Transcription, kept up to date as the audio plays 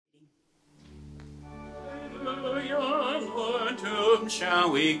to whom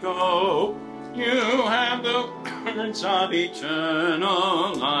shall we go? You have the words of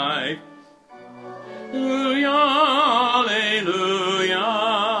eternal life. Alleluia, alleluia.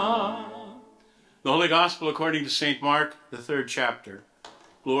 The Holy Gospel according to St. Mark, the 3rd chapter.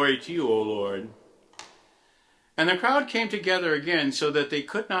 Glory to you, O Lord. And the crowd came together again so that they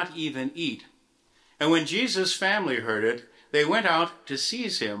could not even eat. And when Jesus' family heard it, they went out to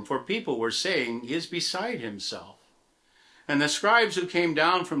seize him, for people were saying, he is beside himself. And the scribes who came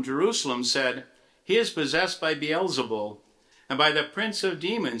down from Jerusalem said, he is possessed by Beelzebul, and by the prince of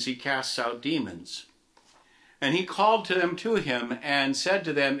demons he casts out demons. And he called them to him and said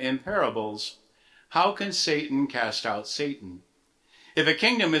to them in parables, how can Satan cast out Satan? If a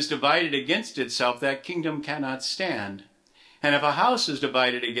kingdom is divided against itself, that kingdom cannot stand. And if a house is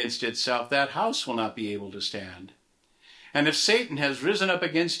divided against itself, that house will not be able to stand. And if Satan has risen up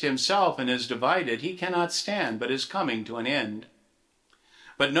against himself and is divided, he cannot stand, but is coming to an end.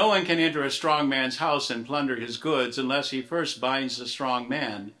 But no one can enter a strong man's house and plunder his goods unless he first binds the strong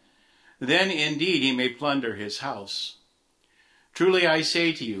man. Then indeed he may plunder his house. Truly I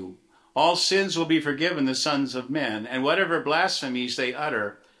say to you, all sins will be forgiven the sons of men, and whatever blasphemies they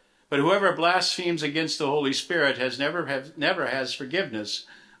utter. But whoever blasphemes against the Holy Spirit never has forgiveness,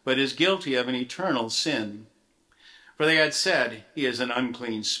 but is guilty of an eternal sin. For they had said, he is an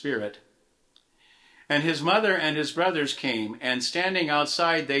unclean spirit. And his mother and his brothers came, and standing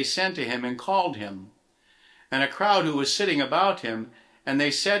outside they sent to him and called him. And a crowd who was sitting about him, and they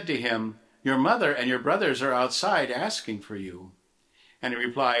said to him, your mother and your brothers are outside asking for you. And he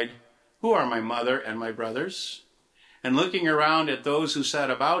replied, who are my mother and my brothers? And looking around at those who sat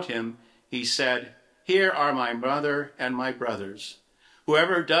about him, he said, here are my mother and my brothers.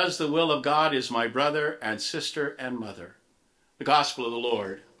 Whoever does the will of God is my brother and sister and mother. The Gospel of the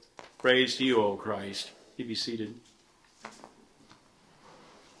Lord. Praise to you, O Christ. You be seated.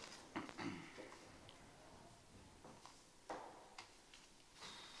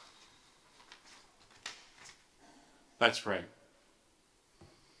 Let's pray.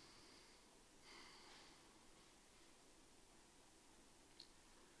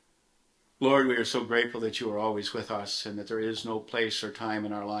 Lord, we are so grateful that you are always with us and that there is no place or time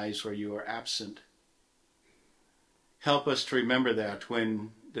in our lives where you are absent. Help us to remember that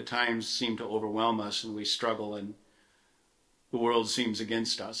when the times seem to overwhelm us and we struggle and the world seems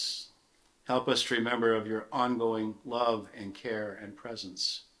against us. Help us to remember of your ongoing love and care and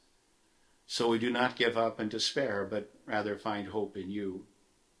presence, so we do not give up and despair, but rather find hope in you.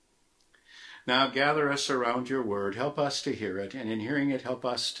 Now gather us around your word. Help us to hear it, and in hearing it, help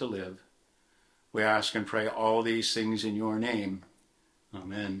us to live. We ask and pray all these things in your name.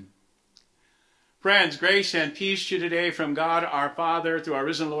 Amen. Friends, grace and peace to you today from God our Father, through our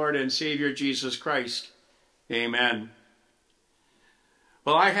risen Lord and Savior Jesus Christ. Amen.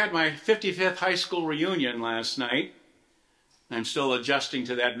 Well, I had my 55th high school reunion last night. I'm still adjusting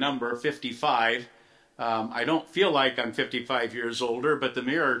to that number, 55. I don't feel like I'm 55 years older, but the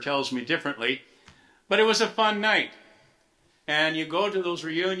mirror tells me differently. But it was a fun night. And you go to those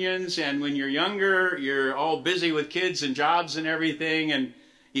reunions, and when you're younger, you're all busy with kids and jobs and everything, and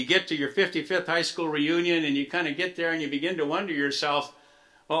you get to your 55th high school reunion, and you kind of get there, and you begin to wonder yourself,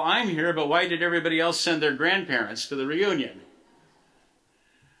 well, I'm here, but why did everybody else send their grandparents to the reunion?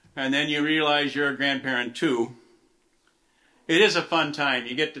 And then you realize you're a grandparent too. It is a fun time.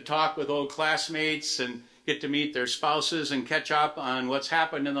 You get to talk with old classmates and get to meet their spouses and catch up on what's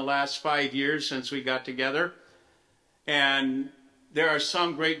happened in the last 5 years since we got together. And there are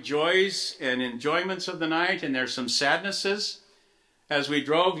some great joys and enjoyments of the night, and there's some sadnesses. As we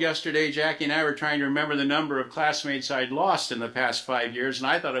drove yesterday, Jackie and I were trying to remember the number of classmates I'd lost in the past 5 years, and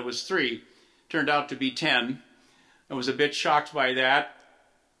I thought it was 3. Turned out to be 10. I was a bit shocked by that,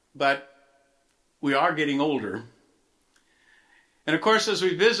 but we are getting older. And of course, as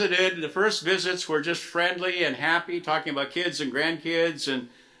we visited, the first visits were just friendly and happy, talking about kids and grandkids, and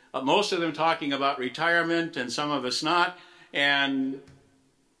most of them talking about retirement, and some of us not. And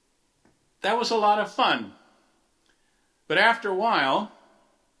that was a lot of fun. But after a while,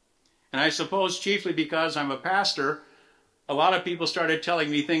 and I suppose chiefly because I'm a pastor, a lot of people started telling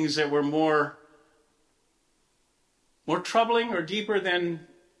me things that were more troubling or deeper than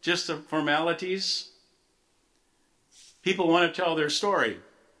just the formalities. People want to tell their story.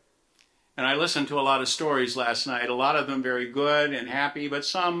 And I listened to a lot of stories last night, a lot of them very good and happy, but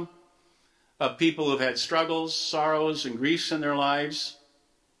some of people who've had struggles, sorrows, and griefs in their lives.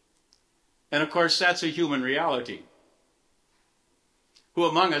 And of course, that's a human reality. Who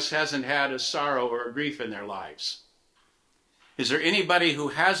among us hasn't had a sorrow or a grief in their lives? Is there anybody who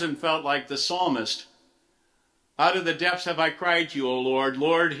hasn't felt like the psalmist? Out of the depths have I cried to you, O Lord.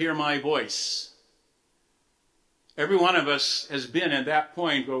 Lord, hear my voice. Every one of us has been at that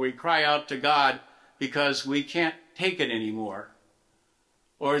point where we cry out to God because we can't take it anymore,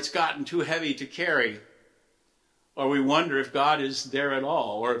 or it's gotten too heavy to carry, or we wonder if God is there at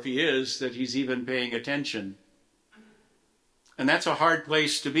all, or if he is, that he's even paying attention. And that's a hard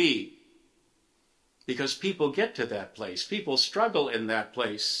place to be, because people get to that place. People struggle in that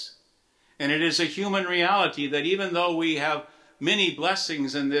place. And it is a human reality that even though we have many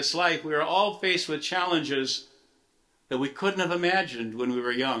blessings in this life, we are all faced with challenges that we couldn't have imagined when we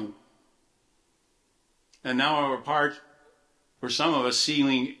were young. And now are a part, for some of us,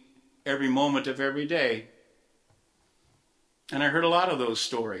 seeing every moment of every day. And I heard a lot of those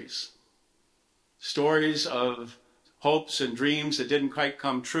stories. Stories of hopes and dreams that didn't quite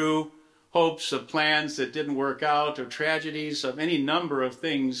come true, hopes of plans that didn't work out, or tragedies of any number of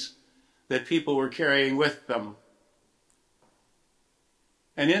things that people were carrying with them.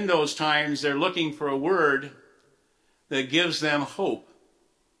 And in those times, they're looking for a word that gives them hope.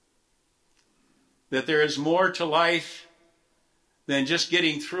 That there is more to life than just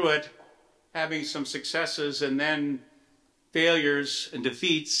getting through it, having some successes and then failures and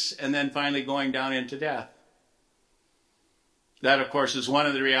defeats, and then finally going down into death. That, of course, is one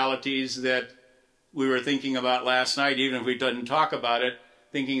of the realities that we were thinking about last night, even if we didn't talk about it,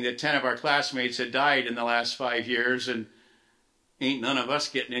 thinking that 10 of our classmates had died in the last 5 years, and ain't none of us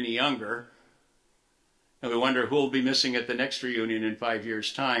getting any younger. And we wonder who will be missing at the next reunion in 5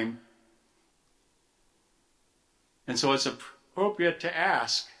 years' time. And so it's appropriate to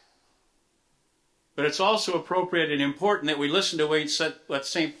ask. But it's also appropriate and important that we listen to what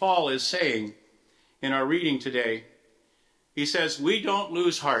St. Paul is saying in our reading today. He says, we don't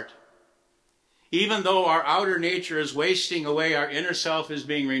lose heart. Even though our outer nature is wasting away, our inner self is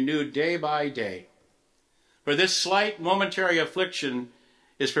being renewed day by day. For this slight momentary affliction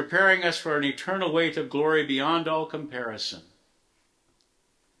is preparing us for an eternal weight of glory beyond all comparison.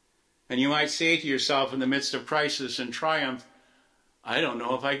 And you might say to yourself in the midst of crisis and triumph, I don't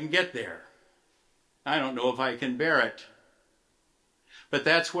know if I can get there. I don't know if I can bear it. But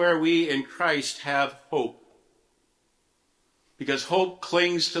that's where we in Christ have hope. Because hope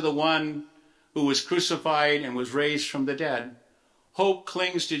clings to the one who was crucified and was raised from the dead. Hope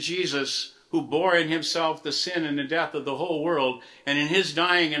clings to Jesus, who bore in himself the sin and the death of the whole world, and in his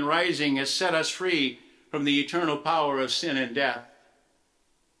dying and rising has set us free from the eternal power of sin and death.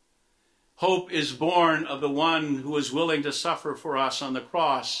 Hope is born of the one who was willing to suffer for us on the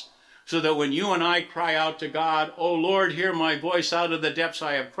cross, so that when you and I cry out to God, "O Lord, hear my voice, out of the depths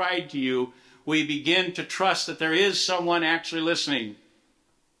I have cried to you," we begin to trust that there is someone actually listening.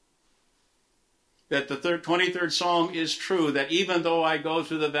 That the 23rd Psalm is true, that even though I go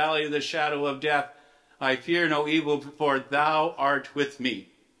through the valley of the shadow of death, I fear no evil, for thou art with me.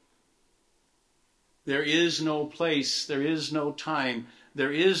 There is no place, there is no time,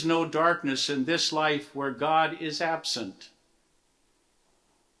 there is no darkness in this life where God is absent.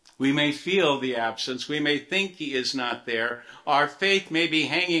 We may feel the absence. We may think he is not there. Our faith may be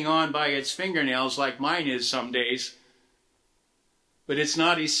hanging on by its fingernails like mine is some days. But it's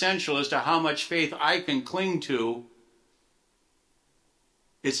not essential as to how much faith I can cling to.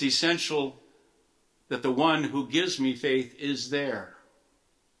 It's essential that the one who gives me faith is there.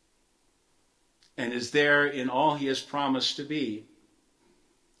 And is there in all he has promised to be.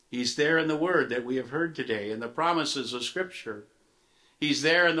 He's there in the word that we have heard today, in the promises of Scripture. He's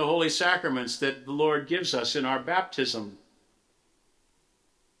there in the holy sacraments that the Lord gives us in our baptism,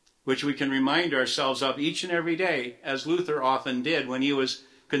 which we can remind ourselves of each and every day, as Luther often did when he was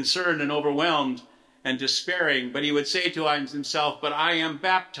concerned and overwhelmed and despairing. But he would say to himself, "But I am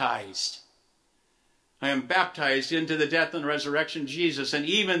baptized. I am baptized into the death and resurrection of Jesus." And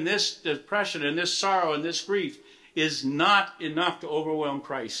even this depression and this sorrow and this grief is not enough to overwhelm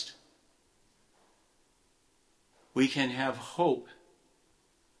Christ. We can have hope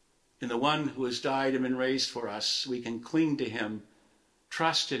in the one who has died and been raised for us. We can cling to him,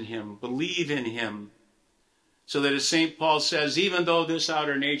 trust in him, believe in him. So that as St. Paul says, even though this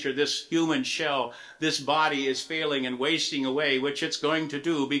outer nature, this human shell, this body is failing and wasting away, which it's going to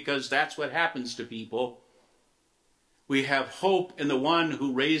do because that's what happens to people, we have hope in the one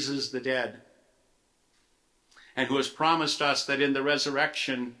who raises the dead and who has promised us that in the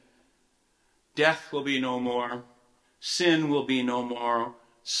resurrection, death will be no more, sin will be no more,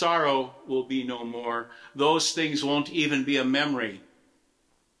 sorrow will be no more. Those things won't even be a memory.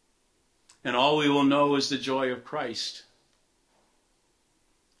 And all we will know is the joy of Christ.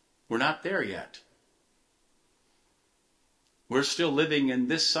 We're not there yet. We're still living in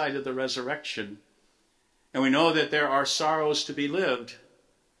this side of the resurrection. And we know that there are sorrows to be lived.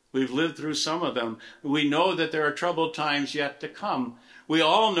 We've lived through some of them. We know that there are troubled times yet to come. We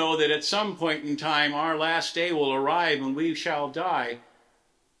all know that at some point in time our last day will arrive and we shall die.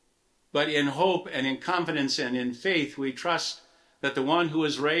 But in hope and in confidence and in faith, we trust that the one who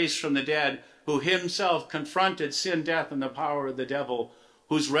was raised from the dead, who himself confronted sin, death, and the power of the devil,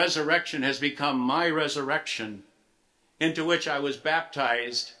 whose resurrection has become my resurrection, into which I was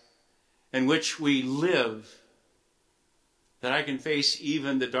baptized, in which we live, that I can face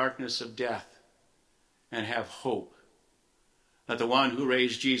even the darkness of death and have hope that the one who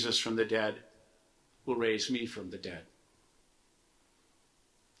raised Jesus from the dead will raise me from the dead.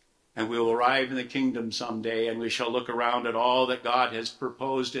 And we will arrive in the kingdom someday, and we shall look around at all that God has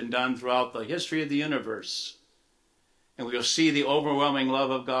proposed and done throughout the history of the universe. And we will see the overwhelming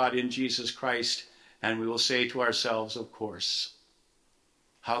love of God in Jesus Christ, and we will say to ourselves, of course,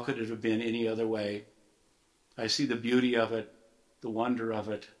 how could it have been any other way? I see the beauty of it, the wonder of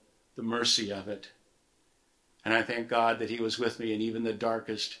it, the mercy of it. And I thank God that he was with me in even the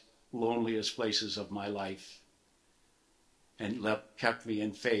darkest, loneliest places of my life, and kept me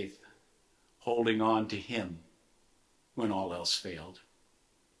in faith, holding on to him when all else failed.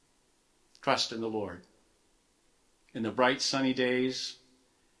 Trust in the Lord. In the bright sunny days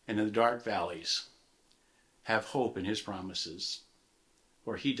and in the dark valleys, have hope in his promises,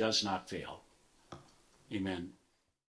 for he does not fail. Amen.